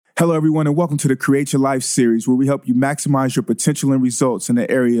Hello, everyone, and welcome to the Create Your Life series, where we help you maximize your potential and results in the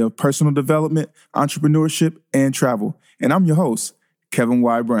area of personal development, entrepreneurship, and travel. And I'm your host, Kevin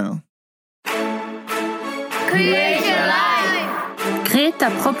Y. Brown. Create your life. Crée ta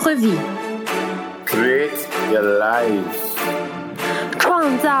propre vie. Create your life.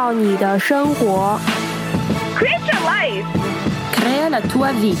 创造你的生活。 Create your life. Crea la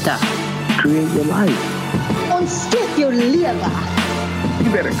tua vita. Create your life. Und stick your liver.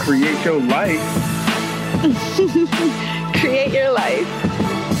 You better create your life. Create your life.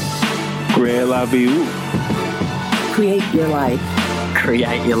 Create la vie. Create your life.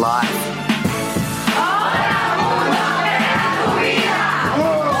 Create your life.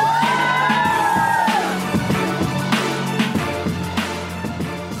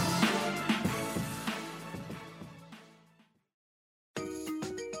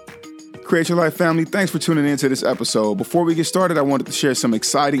 Create Your Life family, thanks for tuning in to this episode. Before we get started, I wanted to share some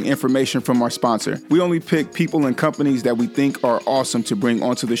exciting information from our sponsor. We only pick people and companies that we think are awesome to bring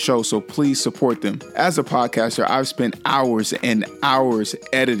onto the show, so please support them. As a podcaster, I've spent hours and hours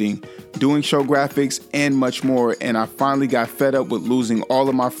editing, doing show graphics, and much more, and I finally got fed up with losing all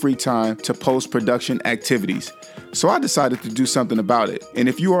of my free time to post-production activities. So I decided to do something about it. And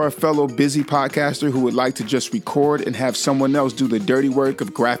if you are a fellow busy podcaster who would like to just record and have someone else do the dirty work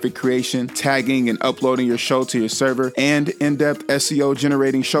of graphic creation, tagging and uploading your show to your server, and in-depth SEO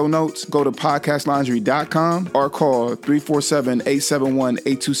generating show notes, go to podcastlaundry.com or call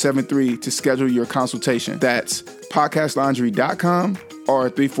 347-871-8273 to schedule your consultation. That's podcastlaundry.com or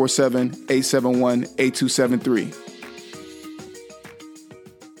 347-871-8273.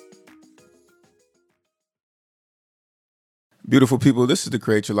 Beautiful people, this is the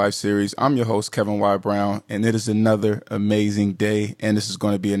Create Your Life series. I'm your host, Kevin Y. Brown, and it is another amazing day, and this is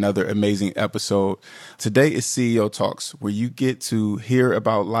going to be another amazing episode. Today is CEO Talks, where you get to hear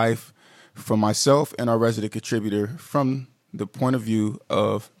about life from myself and our resident contributor from the point of view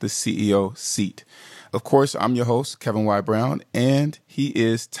of the CEO seat. Of course, I'm your host, Kevin Y. Brown, and he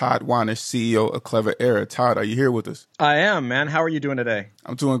is Todd Wanish, CEO of Clever Era. Todd, are you here with us? I am, man. How are you doing today?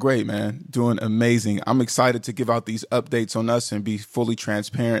 I'm doing great, man. Doing amazing. I'm excited to give out these updates on us and be fully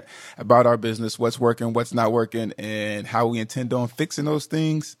transparent about our business, what's working, what's not working, and how we intend on fixing those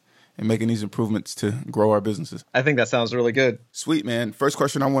things and making these improvements to grow our businesses. I think that sounds really good. Sweet, man. First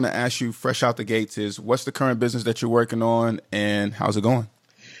question I want to ask you fresh out the gates is, what's the current business that you're working on and how's it going?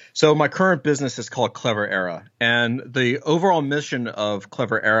 So my current business is called Clever Era, and the overall mission of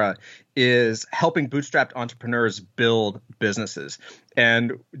Clever Era is helping bootstrapped entrepreneurs build businesses.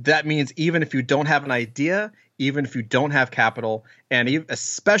 And that means even if you don't have an idea, even if you don't have capital, and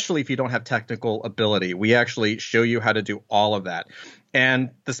especially if you don't have technical ability, we actually show you how to do all of that. And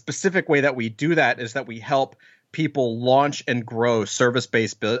the specific way that we do that is that we help people launch and grow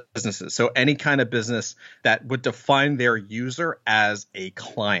service-based businesses. So any kind of business that would define their user as a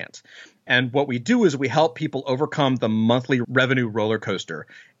client. And what we do is we help people overcome the monthly revenue roller coaster.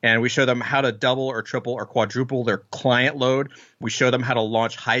 And we show them how to double or triple or quadruple their client load. We show them how to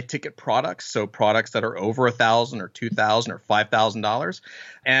launch high-ticket products, so products that are over $1,000 or $2,000 or $5,000.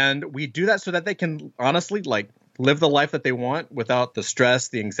 And we do that so that they can honestly live the life that they want without the stress,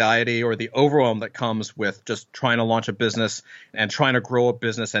 the anxiety, or the overwhelm that comes with just trying to launch a business and trying to grow a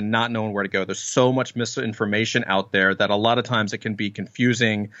business and not knowing where to go. There's so much misinformation out there that a lot of times it can be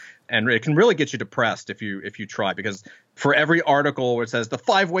confusing and it can really get you depressed if you try, because for every article where it says the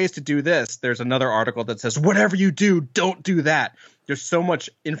 5 ways to do this, there's another article that says whatever you do, don't do that. There's so much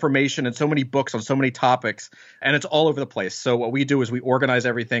information and so many books on so many topics, and it's all over the place. So what we do is we organize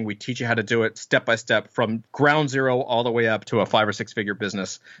everything. We teach you how to do it step by step from ground zero all the way up to a 5 or 6 figure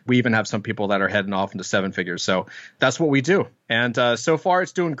business. We even have some people that are heading off into 7 figures. So that's what we do. And so far,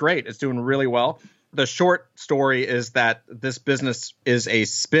 it's doing great. It's doing really well. The short story is that this business is a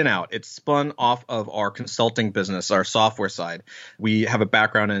spin out. It's spun off of our consulting business, our software side. We have a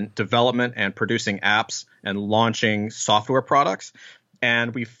background in development and producing apps and launching software products.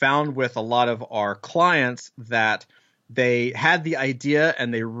 And we found with a lot of our clients that they had the idea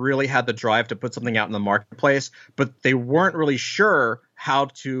and they really had the drive to put something out in the marketplace, but they weren't really sure how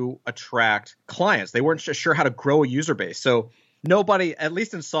to attract clients. They weren't sure how to grow a user base. So nobody, at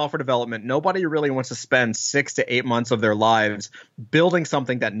least in software development, nobody really wants to spend 6 to 8 months of their lives building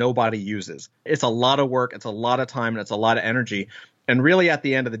something that nobody uses. It's a lot of work, it's a lot of time, and it's a lot of energy. And really, at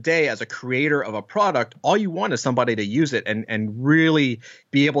the end of the day, as a creator of a product, all you want is somebody to use it and really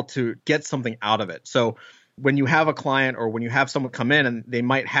be able to get something out of it. So when you have a client or when you have someone come in and they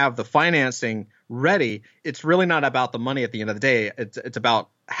might have the financing ready, it's really not about the money at the end of the day. It's about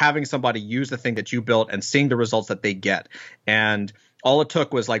having somebody use the thing that you built and seeing the results that they get. And All it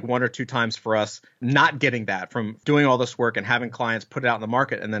took was like 1 or 2 times for us not getting that from doing all this work and having clients put it out in the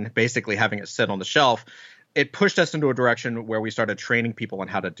market and then basically having it sit on the shelf. It pushed us into a direction where we started training people on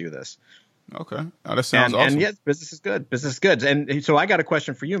how to do this. Okay. Oh, that sounds awesome. And yes, business is good. Business is good. And so I got a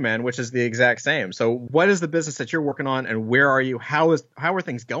question for you, man, which is the exact same. So what is the business that you're working on and where are you? How are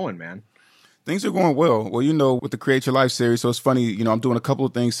things going, man? Things are going well. Well, with the Create Your Life series, so it's funny, I'm doing a couple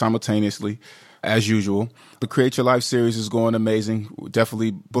of things simultaneously, as usual. The Create Your Life series is going amazing. We're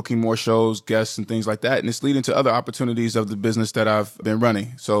definitely booking more shows, guests, and things like that. And it's leading to other opportunities of the business that I've been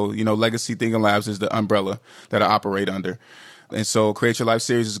running. So, Legacy Thinking Labs is the umbrella that I operate under. And so Create Your Life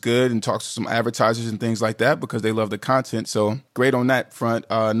series is good and talks to some advertisers and things like that because they love the content. So great on that front.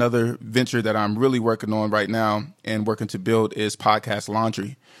 Another venture that I'm really working on right now and working to build is Podcast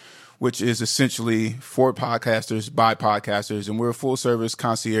Laundry, which is essentially for podcasters by podcasters. And we're a full service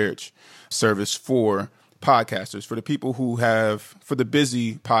concierge service for podcasters, for the people for the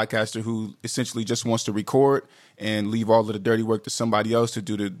busy podcaster who essentially just wants to record and leave all of the dirty work to somebody else to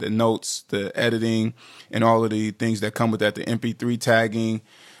do the notes, the editing, and all of the things that come with that, the MP3 tagging,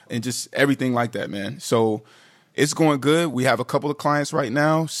 and just everything like that, man. So it's going good. We have a couple of clients right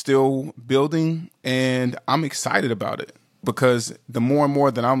now still building, and I'm excited about it because the more and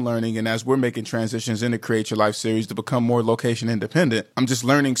more that I'm learning, and as we're making transitions in the Create Your Life series to become more location independent, I'm just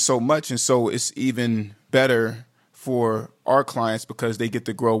learning so much. And so it's even better for our clients because they get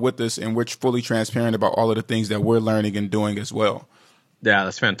to grow with us and we're fully transparent about all of the things that we're learning and doing as well. Yeah,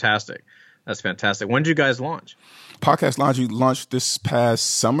 that's fantastic. That's fantastic. When did you guys launch? Podcast Laundry launched this past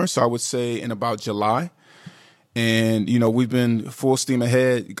summer, so I would say in about July. And, we've been full steam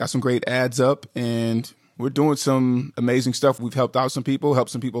ahead, got some great ads up, and we're doing some amazing stuff. We've helped some people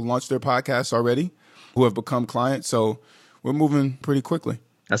launch their podcasts already who have become clients. So we're moving pretty quickly.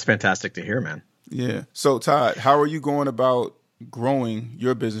 That's fantastic to hear, man. Yeah. So, Todd, how are you going about growing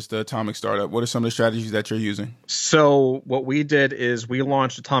your business, the Atomic Startup? What are some of the strategies that you're using? So what we did is we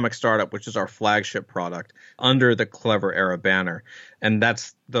launched Atomic Startup, which is our flagship product, under the Clever Era banner. And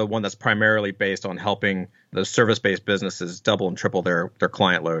that's the one that's primarily based on helping the service-based businesses double and triple their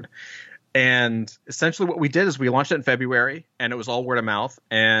client load. And essentially what we did is we launched it in February, and it was all word of mouth.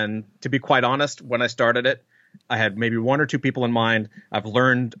 And to be quite honest, when I started it, I had maybe 1 or 2 people in mind. I've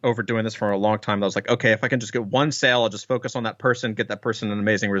learned over doing this for a long time. I was like, okay, if I can just get one sale, I'll just focus on that person, get that person an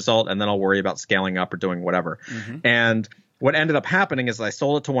amazing result, and then I'll worry about scaling up or doing whatever. Mm-hmm. And what ended up happening is I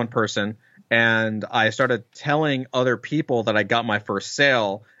sold it to one person, and I started telling other people that I got my first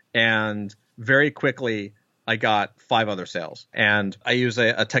sale, and very quickly I got 5 other sales. And I use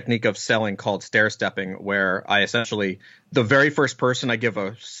a technique of selling called stair stepping, where I essentially, the very first person I give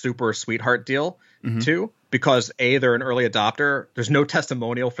a super sweetheart deal to, because they're an early adopter. There's no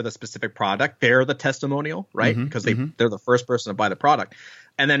testimonial for the specific product. They're the testimonial, right? Because they're the first person to buy the product.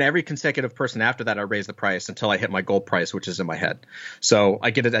 And then every consecutive person after that, I raise the price until I hit my goal price, which is in my head. So I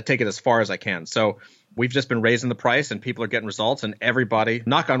take it as far as I can. So we've just been raising the price and people are getting results, and everybody,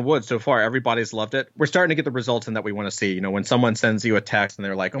 knock on wood, so far, everybody's loved it. We're starting to get the results in that we want to see. When someone sends you a text and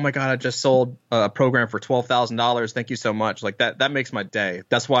they're like, oh my God, I just sold a program for $12,000. Thank you so much. Like that makes my day.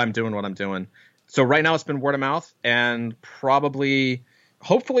 That's why I'm doing what I'm doing. So right now it's been word of mouth, and probably,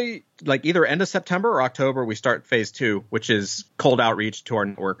 hopefully, like either end of September or October, we start phase 2, which is cold outreach to our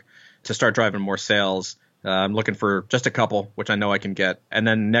network to start driving more sales. I'm looking for just a couple, which I know I can get. And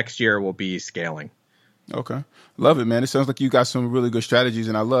then next year will be scaling. Okay. Love it, man. It sounds like you got some really good strategies.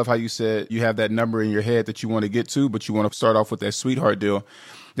 And I love how you said you have that number in your head that you want to get to, but you want to start off with that sweetheart deal.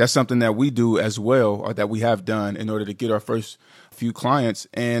 That's something that we do as well, or that we have done in order to get our first few clients.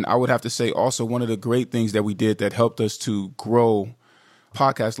 And I would have to say also one of the great things that we did that helped us to grow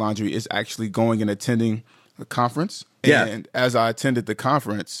Podcast Laundry is actually going and attending a conference. Yeah. And as I attended the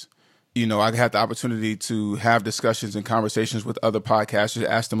conference, I had the opportunity to have discussions and conversations with other podcasters,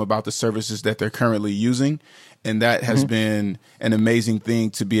 ask them about the services that they're currently using. And that has been an amazing thing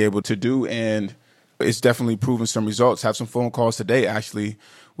to be able to do. And it's definitely proven some results. Have some phone calls today, actually,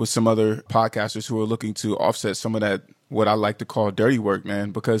 with some other podcasters who are looking to offset some of that, what I like to call dirty work,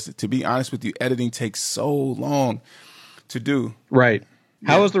 man. Because to be honest with you, editing takes so long to do. Right.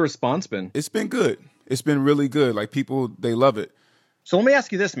 How has the response been? It's been good. It's been really good. Like people, they love it. So let me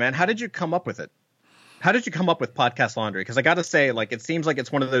ask you this, man. How did you come up with it? How did you come up with Podcast Laundry? Because I got to say, like, it seems like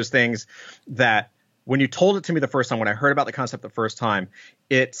it's one of those things that when you told it to me the first time, when I heard about the concept the first time,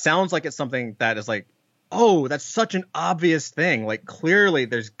 it sounds like it's something that is like, oh, that's such an obvious thing. Like, clearly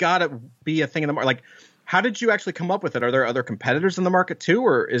there's got to be a thing in the market. Like, how did you actually come up with it? Are there other competitors in the market too?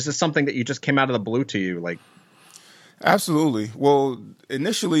 Or is this something that you just came out of the blue to you? Like, absolutely. Well,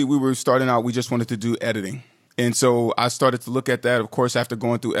 initially we were starting out, we just wanted to do editing. And so I started to look at that, of course, after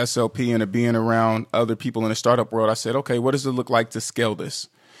going through SLP and being around other people in the startup world. I said, okay, what does it look like to scale this?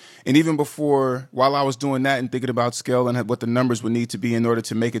 And even before, while I was doing that and thinking about scale and what the numbers would need to be in order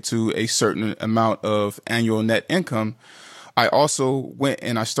to make it to a certain amount of annual net income, I also went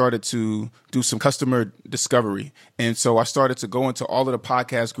and I started to do some customer discovery. And so I started to go into all of the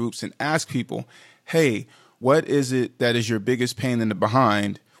podcast groups and ask people, hey, what is it that is your biggest pain in the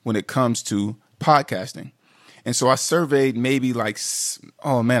behind when it comes to podcasting? And so I surveyed maybe like,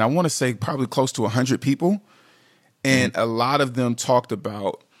 I want to say probably close to 100 people. And a lot of them talked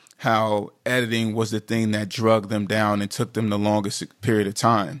about how editing was the thing that drugged them down and took them the longest period of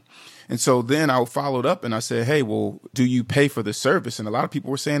time. And so then I followed up and I said, hey, well, do you pay for the service? And a lot of people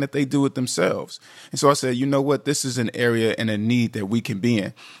were saying that they do it themselves. And so I said, you know what? This is an area and a need that we can be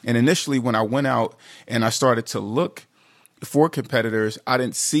in. And initially, when I went out and I started to look for competitors, I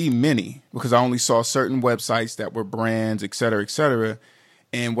didn't see many because I only saw certain websites that were brands, et cetera, et cetera.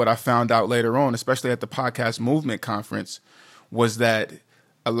 And what I found out later on, especially at the Podcast Movement Conference, was that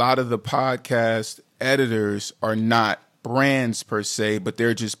a lot of the podcast editors are not brands per se, but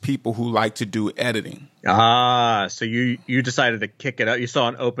they're just people who like to do editing. So you decided to kick it up. You saw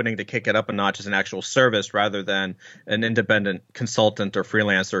an opening to kick it up a notch as an actual service rather than an independent consultant or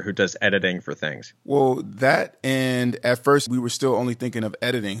freelancer who does editing for things. Well, that, and at first we were still only thinking of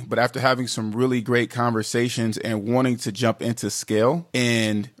editing, but after having some really great conversations and wanting to jump into scale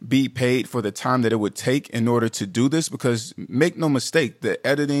and be paid for the time that it would take in order to do this, because make no mistake, the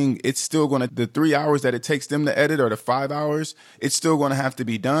editing, it's still going to, the 3 hours that it takes them to edit or the 5 hours, it's still going to have to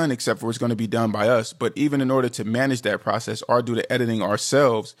be done, except for it's going to be done by us. But even in order to manage that process or do the editing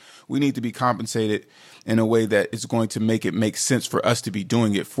ourselves, we need to be compensated in a way that is going to make it make sense for us to be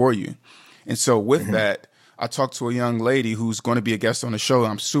doing it for you. And so with that, I talked to a young lady who's going to be a guest on the show.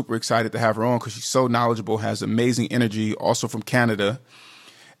 I'm super excited to have her on because she's so knowledgeable, has amazing energy, also from Canada.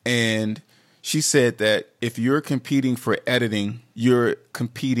 And she said that if you're competing for editing, you're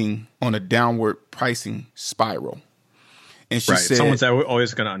competing on a downward pricing spiral. And she said, someone's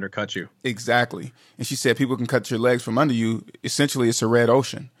always going to undercut you. Exactly. And she said, people can cut your legs from under you. Essentially, it's a red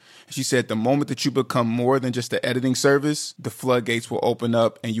ocean. She said, the moment that you become more than just the editing service, the floodgates will open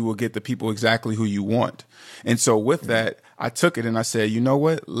up and you will get the people exactly who you want. And so with that, I took it and I said, you know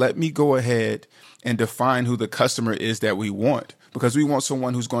what? Let me go ahead and define who the customer is that we want, because we want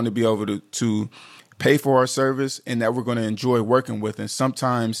someone who's going to be able to pay for our service and that we're going to enjoy working with. And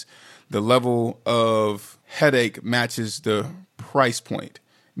sometimes the level of headache matches the price point,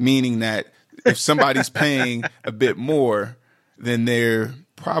 meaning that if somebody's paying a bit more, then they're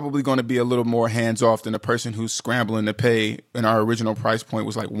probably going to be a little more hands-off than a person who's scrambling to pay. And our original price point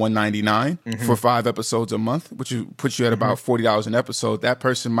was like $199 for 5 episodes a month, which puts you at about $40 an episode. That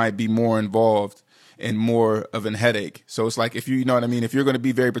person might be more involved and more of an headache. So it's like, if you know what I mean, if you're going to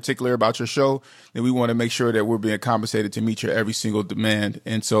be very particular about your show, then we want to make sure that we're being compensated to meet your every single demand.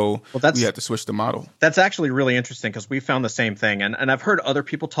 And so we have to switch the model. That's actually really interesting because we found the same thing. And I've heard other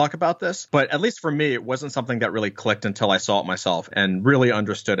people talk about this, but at least for me, it wasn't something that really clicked until I saw it myself and really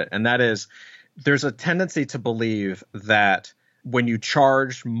understood it. And that is, there's a tendency to believe that when you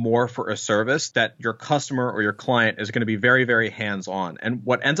charge more for a service, that your customer or your client is going to be very, very hands-on. And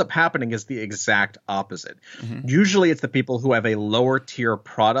what ends up happening is the exact opposite. Usually it's the people who have a lower tier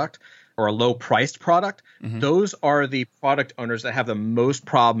product or a low priced product. Those are the product owners that have the most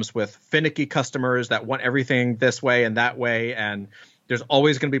problems with finicky customers that want everything this way and that way. And there's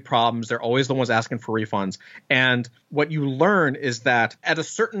always going to be problems. They're always the ones asking for refunds. And what you learn is that at a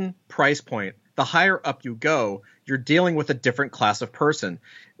certain price point, the higher up you go, you're dealing with a different class of person.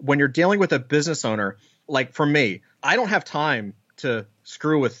 When you're dealing with a business owner, like for me, I don't have time to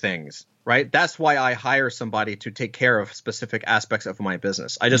screw with things, right? That's why I hire somebody to take care of specific aspects of my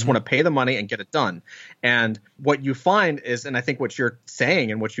business. I just want to pay the money and get it done. And what you find is, and I think what you're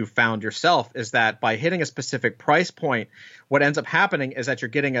saying and what you found yourself is that by hitting a specific price point, what ends up happening is that you're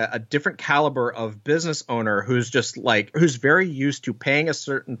getting a different caliber of business owner who's just like, who's very used to paying a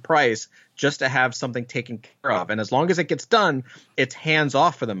certain price just to have something taken care of. And as long as it gets done, it's hands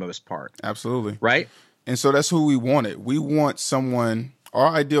off for the most part. Absolutely. Right? And so that's who we wanted. We want someone, our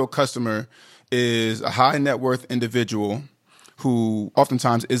ideal customer is a high net worth individual who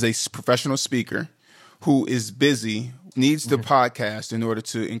oftentimes is a professional speaker, who is busy, needs the podcast in order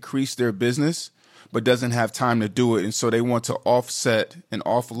to increase their business, but doesn't have time to do it. And so they want to offset and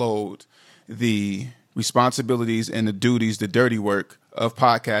offload the responsibilities and the duties, the dirty work of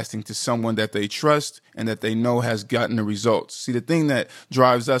podcasting to someone that they trust and that they know has gotten the results. See, the thing that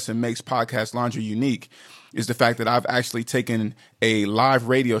drives us and makes Podcast Laundry unique is the fact that I've actually taken a live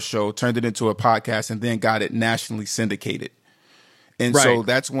radio show, turned it into a podcast, and then got it nationally syndicated. And so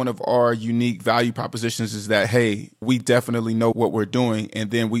that's one of our unique value propositions is that, hey, we definitely know what we're doing.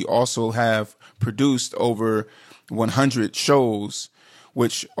 And then we also have produced over 100 shows,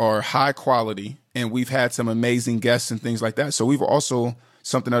 which are high quality. And we've had some amazing guests and things like that. So we've also,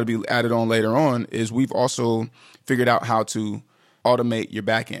 something that'll be added on later on, is we've also figured out how to automate your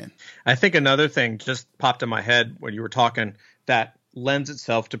back end. I think another thing just popped in my head when you were talking that lends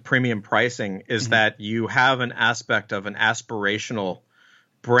itself to premium pricing is that you have an aspect of an aspirational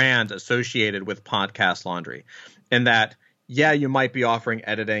brand associated with Podcast Laundry. And that, yeah, you might be offering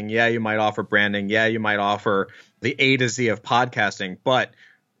editing. Yeah, you might offer branding. Yeah, you might offer the A to Z of podcasting. But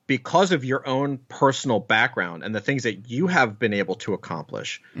because of your own personal background and the things that you have been able to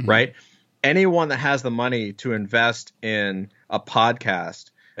accomplish, right? Anyone that has the money to invest in a podcast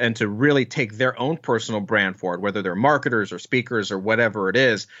and to really take their own personal brand forward, whether they're marketers or speakers or whatever it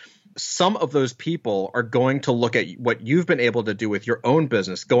is, some of those people are going to look at what you've been able to do with your own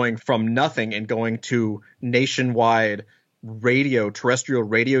business, going from nothing and going to nationwide terrestrial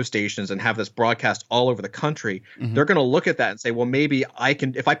radio stations and have this broadcast all over the country. They're going to look at that and say, well, maybe I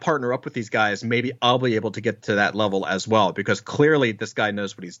can, if I partner up with these guys, maybe I'll be able to get to that level as well, because clearly this guy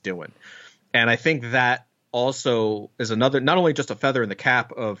knows what he's doing. And I think that also is another, not only just a feather in the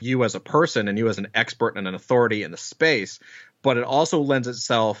cap of you as a person and you as an expert and an authority in the space, but it also lends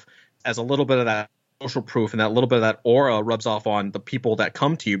itself as a little bit of that social proof, and that little bit of that aura rubs off on the people that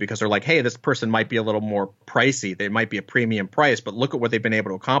come to you because they're like, hey, this person might be a little more pricey. They might be a premium price, but look at what they've been able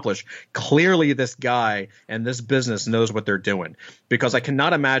to accomplish. Clearly, this guy and this business knows what they're doing, because I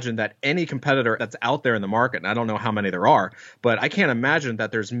cannot imagine that any competitor that's out there in the market, and I don't know how many there are, but I can't imagine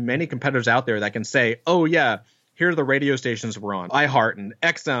that there's many competitors out there that can say, oh, yeah, here are the radio stations we're on, iHeart and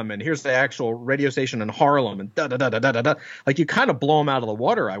XM, and here's the actual radio station in Harlem, and da-da-da-da-da-da. Like, you kind of blow them out of the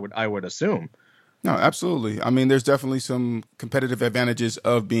water, I would assume. No, absolutely. I mean, there's definitely some competitive advantages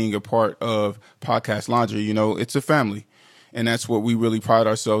of being a part of Podcast Laundry. You know, it's a family. And that's what we really pride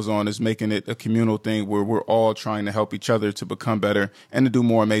ourselves on, is making it a communal thing where we're all trying to help each other to become better and to do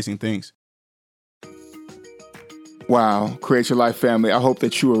more amazing things. Wow, Create Your Life family. I hope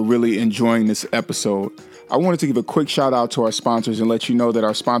that you are really enjoying this episode. I wanted to give a quick shout out to our sponsors and let you know that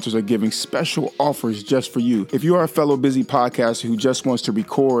our sponsors are giving special offers just for you. If you are a fellow busy podcaster who just wants to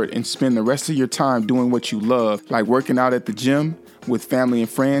record and spend the rest of your time doing what you love, like working out at the gym, with family and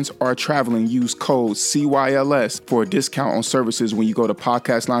friends, or traveling, use code CYLS for a discount on services when you go to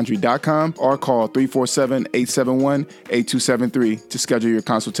podcastlaundry.com or call 347-871-8273 to schedule your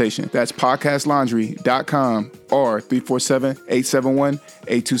consultation. That's podcastlaundry.com or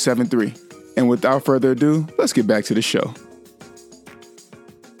 347-871-8273. And without further ado, let's get back to the show.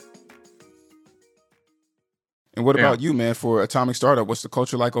 And what about you, man, for Atomic Startup? What's the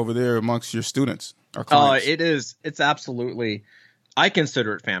culture like over there amongst your students or clients? It's absolutely, I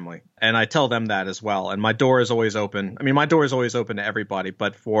consider it family, and I tell them that as well. And my door is always open. I mean, my door is always open to everybody,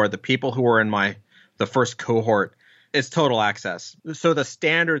 but for the people who are in the first cohort, it's total access. So the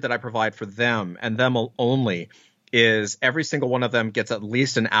standard that I provide for them and them only is every single one of them gets at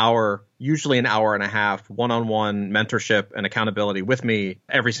least an hour, usually an hour and a half, one-on-one mentorship and accountability with me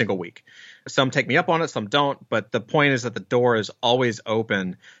every single week. Some take me up on it, some don't. But the point is that the door is always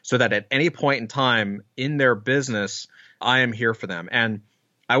open so that at any point in time in their business, I am here for them. And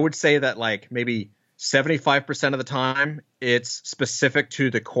I would say that like maybe 75% of the time, it's specific to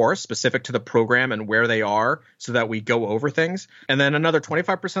the course, specific to the program and where they are, so that we go over things. And then another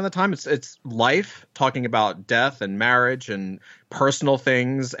 25% of the time, it's life, talking about death and marriage and personal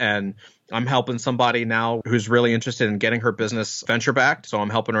things. And I'm helping somebody now who's really interested in getting her business venture backed. So I'm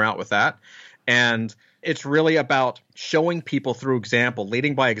helping her out with that. And it's really about showing people through example,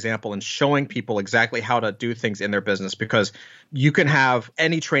 leading by example, and showing people exactly how to do things in their business, because you can have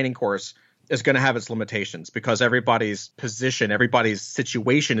any training course is going to have its limitations because everybody's position, everybody's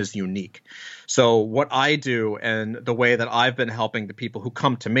situation is unique. So what I do and the way that I've been helping the people who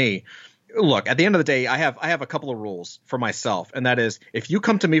come to me, look, at the end of the day, I have a couple of rules for myself. And that is, if you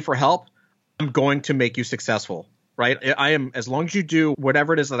come to me for help, I'm going to make you successful, right? As long as you do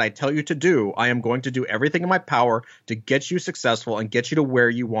whatever it is that I tell you to do, I am going to do everything in my power to get you successful and get you to where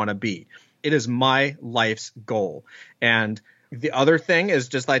you want to be. It is my life's goal. And the other thing is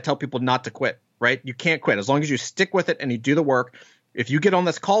just I tell people not to quit, right? You can't quit. As long as you stick with it and you do the work. If you get on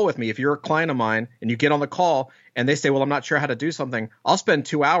this call with me, if you're a client of mine and you get on the call and they say, well, I'm not sure how to do something, I'll spend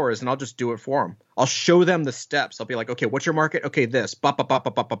 2 hours and I'll just do it for them. I'll show them the steps. I'll be like, okay, what's your market? Okay, this, ba, ba, ba,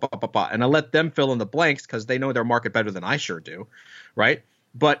 ba, ba, ba, ba, ba, ba. And I let them fill in the blanks because they know their market better than I sure do, right?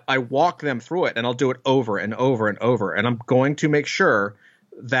 but I walk them through it, and I'll do it over and over and over. And I'm going to make sure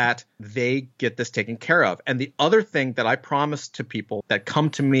that they get this taken care of. And the other thing that I promise to people that come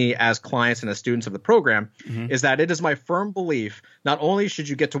to me as clients and as students of the program is that it is my firm belief, not only should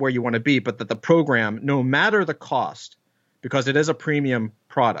you get to where you want to be, but that the program, no matter the cost, because it is a premium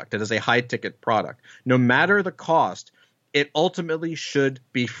product, it is a high ticket product, no matter the cost, it ultimately should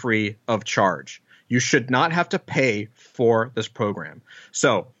be free of charge. You should not have to pay for this program.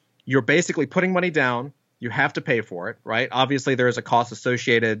 So you're basically putting money down. You have to pay for it, right? Obviously, there is a cost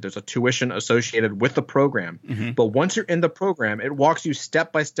associated. There's a tuition associated with the program. But once you're in the program, it walks you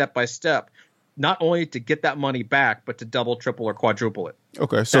step by step by step, not only to get that money back, but to double, triple, or quadruple it.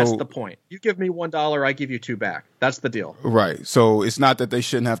 Okay, so that's the point. You give me $1, I give you $2 back. That's the deal. Right. So it's not that they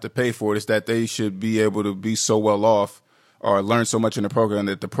shouldn't have to pay for it. It's that they should be able to be so well off or learn so much in the program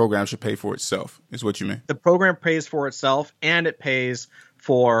that the program should pay for itself, is what you mean? The program pays for itself, and it pays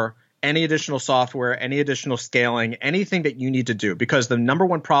for any additional software, any additional scaling, anything that you need to do. Because the number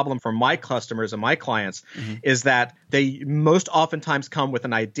one problem for my customers and my clients is that they most oftentimes come with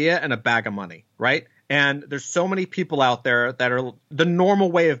an idea and a bag of money, right? And there's so many people out there that are the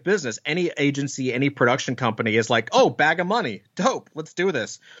normal way of business. Any agency, any production company is like, oh, bag of money. Dope. Let's do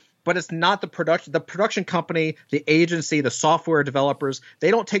this. But it's not the production company, the agency, the software developers. They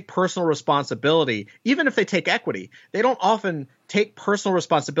don't take personal responsibility. Even if they take equity, they don't often take personal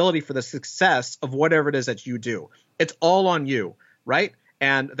responsibility for the success of whatever it is that you do. It's all on you, right?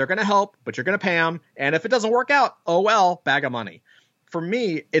 And they're going to help, but you're going to pay them. And if it doesn't work out, oh, well, bag of money. For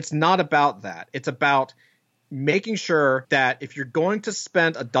me, it's not about that. It's about making sure that if you're going to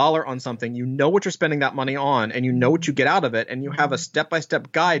spend $1 on something, you know what you're spending that money on, and you know what you get out of it, and you have a step-by-step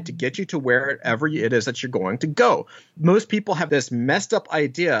guide to get you to wherever it is that you're going to go. Most people have this messed up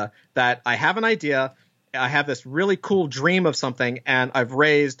idea that I have an idea, I have this really cool dream of something, and I've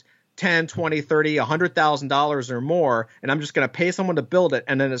raised $10, $20, $30, $100,000 or more, and I'm just going to pay someone to build it,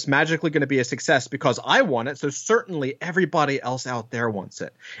 and then it's magically going to be a success because I want it, so certainly everybody else out there wants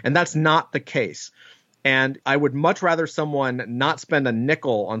it. And that's not the case. And I would much rather someone not spend a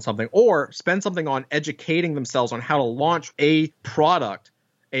nickel on something or spend something on educating themselves on how to launch a product,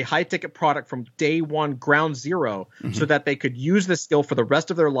 a high-ticket product from day one, ground zero, so that they could use this skill for the rest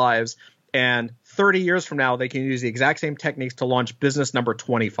of their lives. And 30 years from now, they can use the exact same techniques to launch business number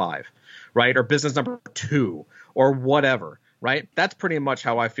 25, right? Or business number 2 or whatever, right? That's pretty much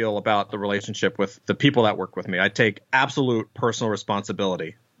how I feel about the relationship with the people that work with me. I take absolute personal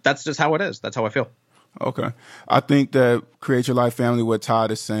responsibility. That's just how it is. That's how I feel. Okay. I think that Create Your Life Family, what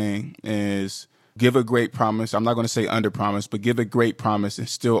Todd is saying is give a great promise. I'm not going to say under promise, but give a great promise and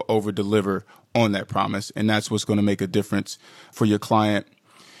still over deliver on that promise. And that's what's going to make a difference for your client.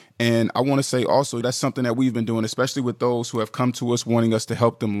 And I want to say also that's something that we've been doing, especially with those who have come to us wanting us to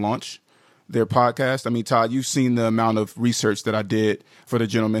help them launch their podcast. I mean, Todd, you've seen the amount of research that I did for the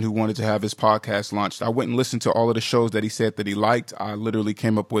gentleman who wanted to have his podcast launched. I went and listened to all of the shows that he said that he liked. I literally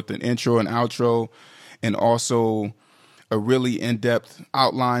came up with an intro and outro, and also a really in-depth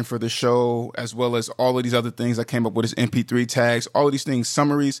outline for the show, as well as all of these other things. I came up with his MP3 tags, all of these things,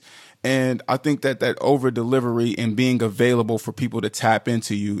 summaries. And I think that over-delivery and being available for people to tap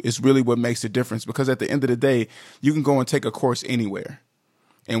into you is really what makes the difference. Because at the end of the day, you can go and take a course anywhere.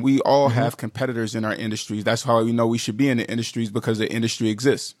 And we all have competitors in our industries. That's how we know we should be in the industries, because the industry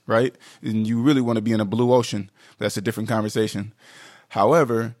exists, right? And you really want to be in a blue ocean. That's a different conversation.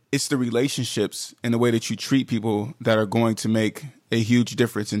 However, it's the relationships and the way that you treat people that are going to make a huge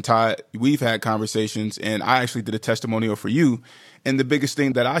difference. And Todd, we've had conversations, and I actually did a testimonial for you. And the biggest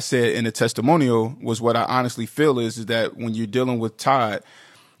thing that I said in the testimonial was what I honestly feel is that when you're dealing with Todd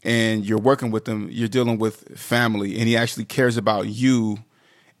and you're working with him, you're dealing with family, and he actually cares about you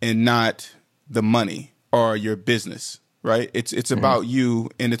and not the money or your business, right? It's about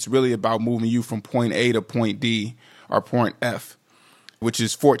you, and it's really about moving you from point A to point D or point F, which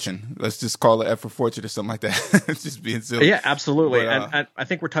is fortune. Let's just call it F for fortune or something like that. It's just being silly. Yeah, absolutely. And I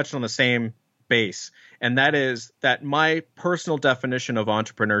think we're touching on the same base. And that is that my personal definition of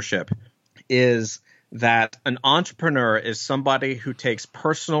entrepreneurship is that an entrepreneur is somebody who takes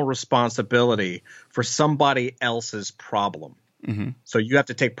personal responsibility for somebody else's problem. So you have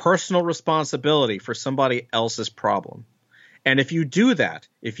to take personal responsibility for somebody else's problem. And if you do that,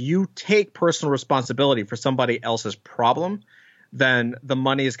 if you take personal responsibility for somebody else's problem, then the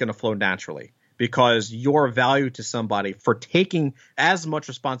money is going to flow naturally, because your value to somebody for taking as much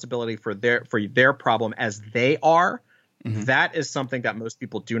responsibility for their problem as they are, that is something that most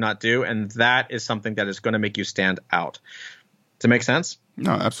people do not do. And that is something that is going to make you stand out. Does it make sense?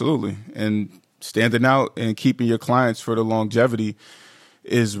 No, absolutely. And standing out and keeping your clients for the longevity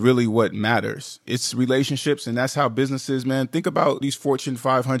is really what matters. It's relationships, and that's how business is, man. Think about these Fortune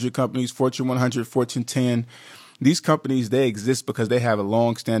 500 companies, Fortune 100, Fortune 10. These companies, they exist because they have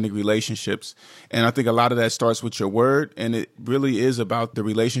long-standing relationships. And I think a lot of that starts with your word, and it really is about the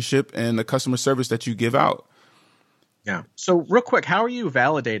relationship and the customer service that you give out. Yeah. So real quick, how are you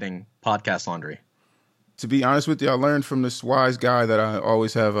validating Podcast Laundry? To be honest with you, I learned from this wise guy that I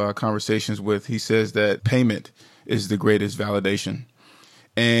always have conversations with. He says that payment is the greatest validation.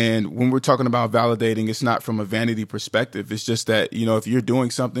 And when we're talking about validating, it's not from a vanity perspective. It's just that, you know, if you're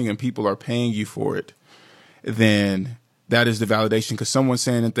doing something and people are paying you for it, then that is the validation. Because someone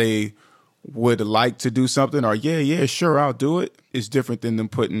saying that they would like to do something or, yeah, sure, I'll do it, is different than them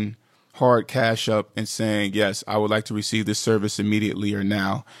putting hard cash up and saying, yes, I would like to receive this service immediately or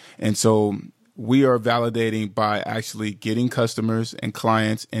now. And so we are validating by actually getting customers and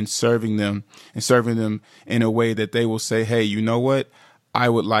clients and serving them in a way that they will say, hey, you know what? I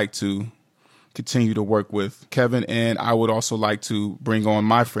would like to continue to work with Kevin, and I would also like to bring on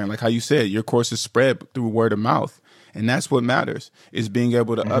my friend. Like how you said, your course is spread through word of mouth. And that's what matters, is being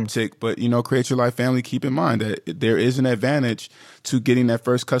able to uptick. But, you know, Create Your Life family, keep in mind that there is an advantage to getting that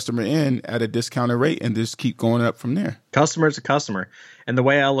first customer in at a discounted rate and just keep going up from there. Customer is a customer. And the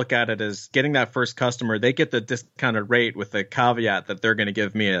way I look at it is getting that first customer, they get the discounted rate with the caveat that they're going to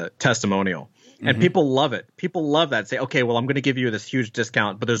give me a testimonial. And people love it. People love that. Say, okay, well, I'm going to give you this huge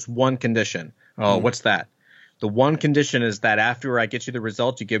discount, but there's one condition. Oh, what's that? The one condition is that after I get you the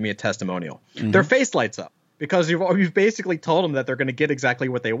results, you give me a testimonial. Their face lights up. Because you've basically told them that they're going to get exactly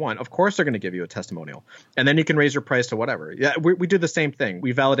what they want. Of course, they're going to give you a testimonial. And then you can raise your price to whatever. Yeah, we do the same thing.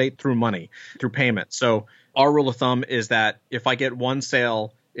 We validate through money, through payment. So our rule of thumb is that if I get one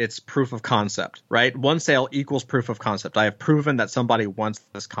sale, it's proof of concept, right? One sale equals proof of concept. I have proven that somebody wants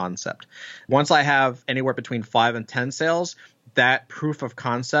this concept. Once I have anywhere between 5 and 10 sales, that proof of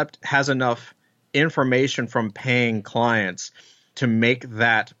concept has enough information from paying clients to make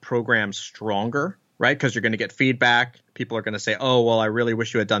that program stronger. Right? Because you're going to get feedback. People are going to say, oh, well, I really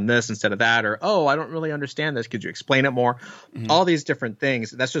wish you had done this instead of that. Or, oh, I don't really understand this. Could you explain it more? All these different things.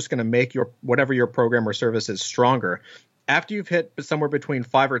 That's just going to make whatever your program or service is stronger. After you've hit somewhere between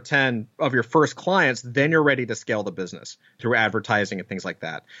 5 or 10 of your first clients, then you're ready to scale the business through advertising and things like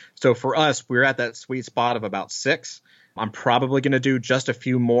that. So for us, we're at that sweet spot of about 6. I'm probably going to do just a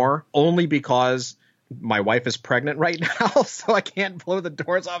few more, only because my wife is pregnant right now, so I can't blow the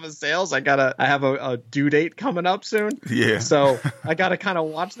doors off of sales. I have a due date coming up soon. Yeah. So I got to kind of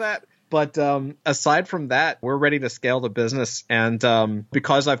watch that. But aside from that, we're ready to scale the business. And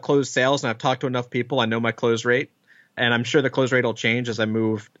because I've closed sales and I've talked to enough people, I know my close rate. And I'm sure the close rate will change as I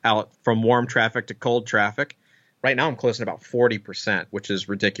move out from warm traffic to cold traffic. Right now, I'm closing about 40%, which is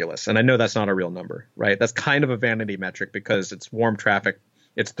ridiculous. And I know that's not a real number, right? That's kind of a vanity metric because it's warm traffic.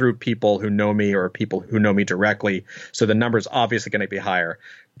 It's through people who know me or people who know me directly. So the number is obviously going to be higher.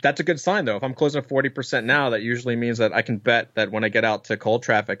 That's a good sign, though. If I'm closing at 40% now, that usually means that I can bet that when I get out to cold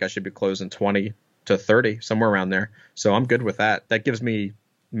traffic, I should be closing 20 to 30, somewhere around there. So I'm good with that. That gives me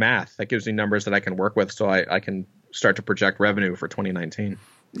math. That gives me numbers that I can work with so I can start to project revenue for 2019.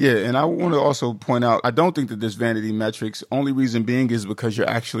 Yeah, and I want to also point out, I don't think that there's vanity metrics. Only reason being is because you're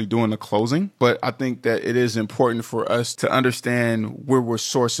actually doing the closing. But I think that it is important for us to understand where we're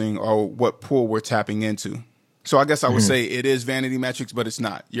sourcing or what pool we're tapping into. So I guess I would say it is vanity metrics, but it's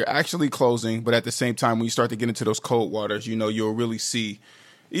not. You're actually closing, but at the same time, when you start to get into those cold waters, you know, you'll really see,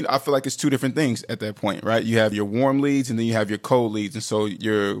 you know, I feel like it's 2 different things at that point, right? You have your warm leads and then you have your cold leads. And so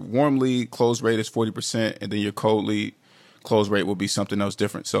your warm lead close rate is 40%, and then your cold lead close rate will be something else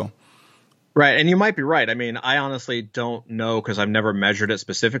different. So, right. And you might be right. I mean, I honestly don't know because I've never measured it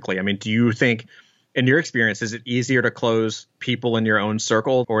specifically. I mean, do you think in your experience, is it easier to close people in your own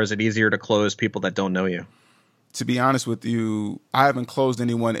circle, or is it easier to close people that don't know you? To be honest with you, I haven't closed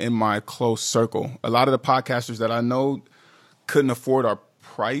anyone in my close circle. A lot of the podcasters that I know couldn't afford our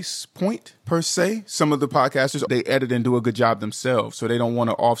price point per se. Some of the podcasters, they edit and do a good job themselves, so they don't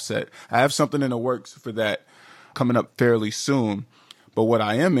want to offset. I have something in the works for that coming up fairly soon. But what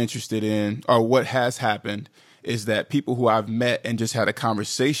I am interested in, or what has happened, is that people who I've met and just had a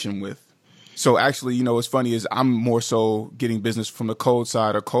conversation with. So actually, you know, what's funny is I'm more so getting business from the cold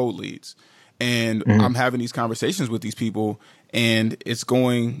side or cold leads. And I'm having these conversations with these people and it's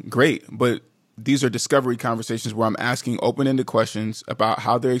going great. But these are discovery conversations where I'm asking open-ended questions about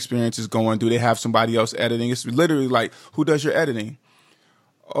how their experience is going. Do they have somebody else editing? It's literally like, who does your editing?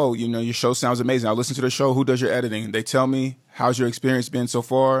 Oh, you know, your show sounds amazing. I listen to the show. Who does your editing? They tell me, how's your experience been so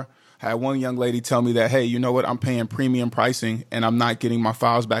far? I had one young lady tell me that, hey, you know what? I'm paying premium pricing and I'm not getting my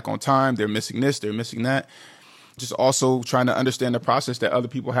files back on time. They're missing this. They're missing that. just also trying to understand the process that other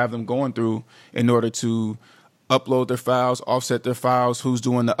people have them going through in order to upload their files, offset their files, who's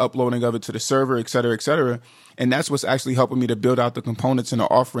doing the uploading of it to the server, et cetera, et cetera. And that's what's actually helping me to build out the components and the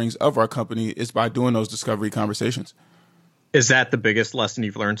offerings of our company is by doing those discovery conversations. Is that the biggest lesson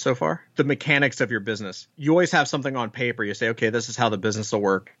you've learned so far? The mechanics of your business. You always have something on paper. You say, okay, this is how the business will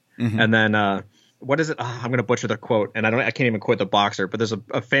work. Mm-hmm. And then what is it? I'm going to butcher the quote, and I can't even quote the boxer, but there's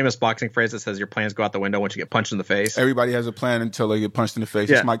a famous boxing phrase that says your plans go out the window once you get punched in the face. Everybody has a plan until they get punched in the face.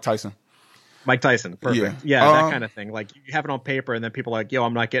 Yeah. It's Mike Tyson. Mike Tyson, perfect. Yeah, that kind of thing. Like you have it on paper, and then people are like, "Yo,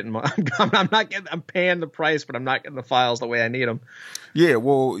 I'm not getting, I'm paying the price, but I'm not getting the files the way I need them." Yeah,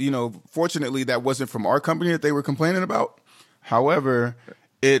 well, fortunately, that wasn't from our company that they were complaining about. However,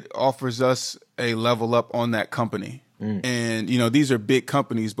 it offers us a level up on that company, and these are big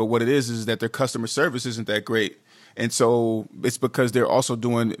companies, but what it is that their customer service isn't that great. And so it's because they're also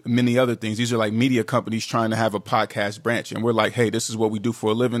doing many other things. These are like media companies trying to have a podcast branch. And we're like, hey, this is what we do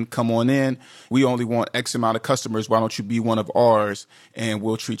for a living. Come on in. We only want X amount of customers. Why don't you be one of ours? And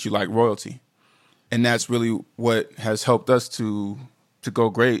we'll treat you like royalty. And that's really what has helped us to go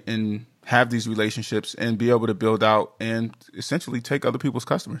great and have these relationships and be able to build out and essentially take other people's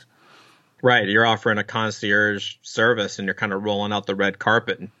customers. Right. You're offering a concierge service and you're kind of rolling out the red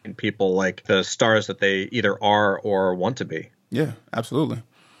carpet and people like the stars that they either are or want to be. Yeah, absolutely.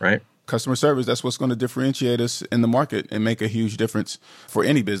 Right. Customer service, that's what's going to differentiate us in the market and make a huge difference for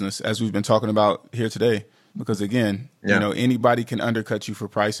any business, as we've been talking about here today. Because again, anybody can undercut you for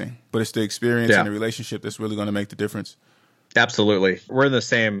pricing, but it's the experience and the relationship that's really going to make the difference. Absolutely. We're on the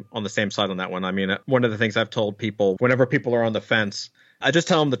same side on that one. I mean, one of the things I've told people whenever people are on the fence, I just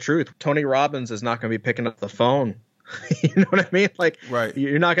tell them the truth. Tony Robbins is not going to be picking up the phone. You know what I mean? Like, right.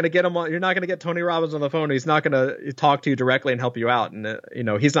 You're not going to get him. You're not going to get Tony Robbins on the phone. He's not going to talk to you directly and help you out. And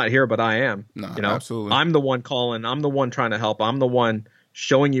he's not here, but I am. No, absolutely. I'm the one calling. I'm the one trying to help. I'm the one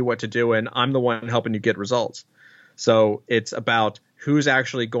showing you what to do, and I'm the one helping you get results. So it's about who's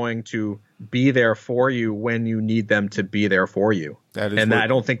actually going to be there for you when you need them to be there for you. I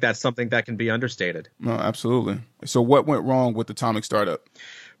don't think that's something that can be understated. No, absolutely. So what went wrong with Atomic Startup?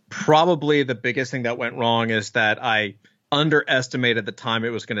 Probably the biggest thing that went wrong is that I underestimated the time it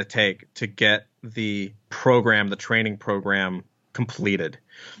was going to take to get the training program completed.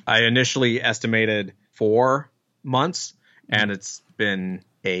 I initially estimated 4 months, and it's been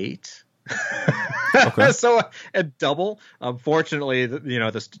 8. Okay. So at double. Fortunately,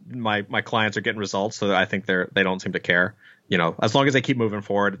 my clients are getting results, so I think they don't seem to care. As long as they keep moving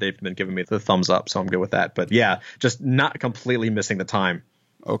forward, they've been giving me the thumbs up, so I'm good with that. But yeah, just not completely missing the time.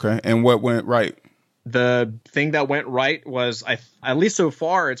 Okay, and what went right? The thing that went right was, at least so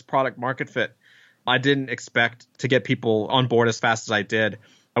far, it's product market fit. I didn't expect to get people on board as fast as I did.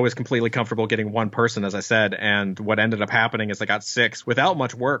 I was completely comfortable getting one person, as I said, and what ended up happening is I got 6 without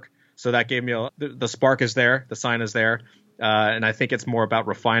much work. So that gave me the spark is there, the sign is there, and I think it's more about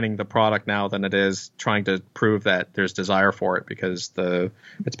refining the product now than it is trying to prove that there's desire for it because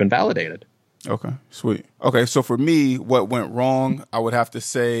it's been validated. Okay, sweet. Okay, so for me, what went wrong, I would have to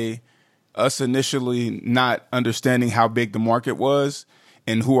say us initially not understanding how big the market was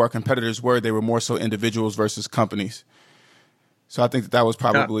and who our competitors were. They were more so individuals versus companies. So I think that was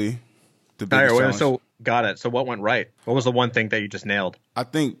probably the biggest challenge. So got it. So what went right? What was the one thing that you just nailed? I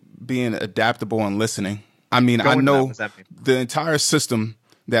think being adaptable and listening. I mean, I know the entire system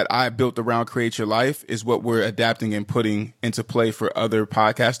that I built around Create Your Life is what we're adapting and putting into play for other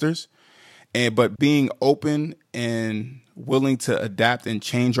podcasters. But being open and willing to adapt and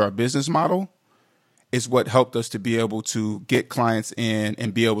change our business model is what helped us to be able to get clients in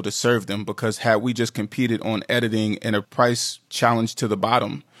and be able to serve them. Because had we just competed on editing and a price challenge to the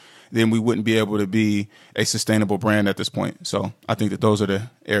bottom, then we wouldn't be able to be a sustainable brand at this point. So I think that those are the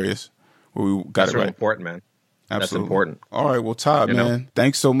areas where we got it right. That's really important, man. Absolutely. That's important. All right. Well, Todd, man,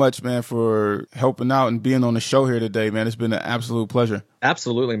 thanks so much, man, for helping out and being on the show here today, man. It's been an absolute pleasure.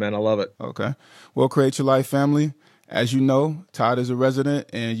 Absolutely, man. I love it. Okay. Well, Create Your Life family, as you know, Todd is a resident,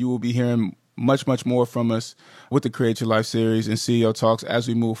 and you will be hearing much, much more from us with the Create Your Life series and CEO Talks as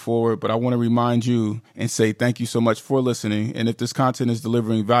we move forward. But I want to remind you and say thank you so much for listening. And if this content is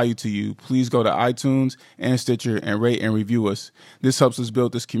delivering value to you, please go to iTunes and Stitcher and rate and review us. This helps us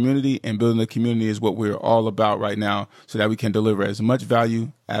build this community, and building the community is what we're all about right now so that we can deliver as much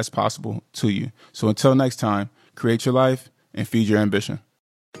value as possible to you. So until next time, create your life and feed your ambition.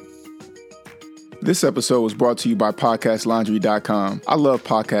 This episode was brought to you by PodcastLaundry.com. I love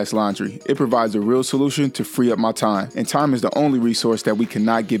Podcast Laundry. It provides a real solution to free up my time, and time is the only resource that we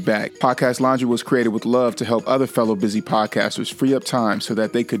cannot get back. Podcast Laundry was created with love to help other fellow busy podcasters free up time so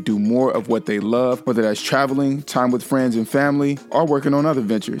that they could do more of what they love, whether that's traveling, time with friends and family, or working on other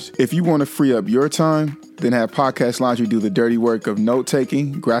ventures. If you want to free up your time, then have Podcast Laundry do the dirty work of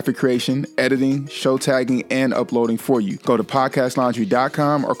note-taking, graphic creation, editing, show tagging, and uploading for you. Go to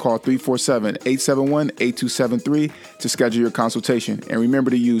podcastlaundry.com or call 347-871-8273 to schedule your consultation. And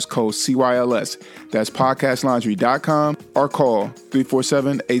remember to use code CYLS. That's podcastlaundry.com or call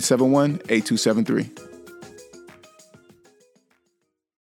 347-871-8273.